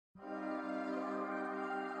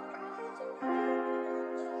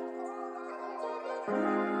We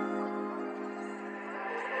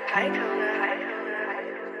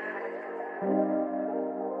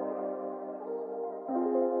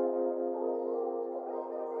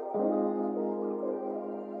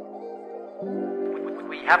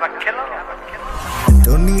have a killer.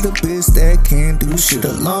 Don't need a bitch that can't do shit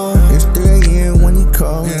alone. It's 3 AM when he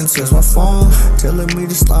call and text my phone, telling me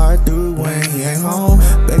to slide through when he ain't home.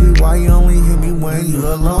 Baby, why you only hit me when you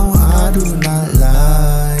alone? I do not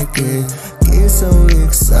like it. Get so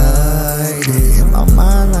excited in my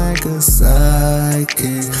mind like a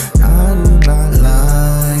psychic. I do not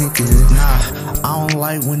like it. Nah, I don't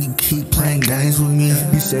like when you keep playing games with me.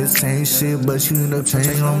 You said the same shit, but you end up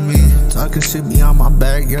changing on me. Talking shit behind my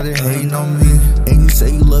back, yeah, they hating on me. And you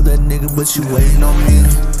say you love that nigga, but you waiting on me.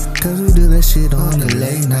 Cause we do that shit on the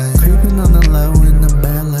late night. Creeping on the level in the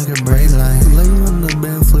bed like a brake light. Lay you on the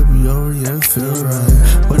bed, flip you over, yeah, it feel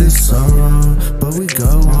right. But it's so wrong, but we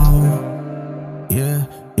go on. Yeah,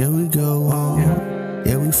 yeah, we go on.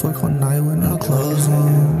 Yeah, we fuck all night with no clothes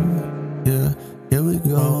on. Yeah, yeah, we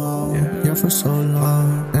go on. Yeah, for so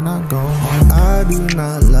long, and I go home. I do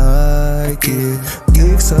not like it.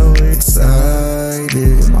 Get so excited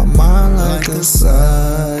in my mind like a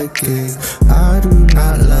psychic. I do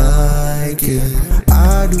not like it.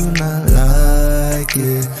 I do not like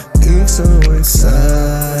it. Get so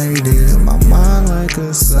excited in my mind like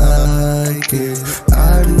a psychic.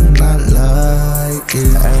 I do not like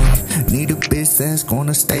it. Ay, need a bitch that's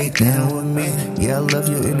gonna stay down with me. Yeah, I love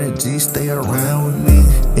your energy, stay around with me.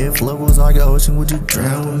 If love was like an ocean, would you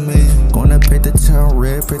drown with me? Gonna paint the town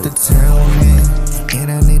red, paint the town with me.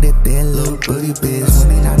 And I need a dead little booty bitch.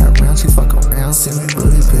 When he not around, she fuck around, send me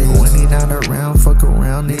booty pics. When he not around, fuck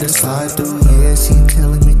around, need to slide through. Yeah, she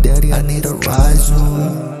telling me, daddy, I need a ride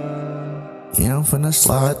through. Yeah, I'm finna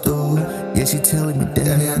slide through. Yeah, she telling me,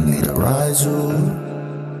 daddy, I need a ride through.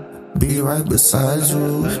 Be right beside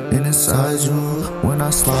you, and inside you, when I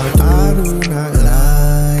slide through. I do not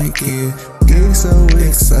like it. Get so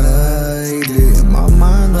excited in my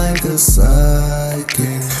mind like a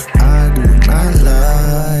psychic. I do not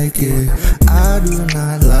like it. I do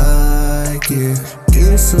not like it.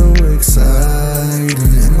 Get so excited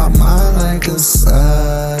in my mind like a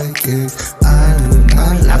psychic. I do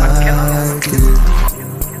not like it.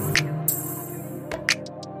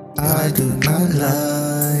 I do not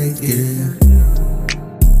like it.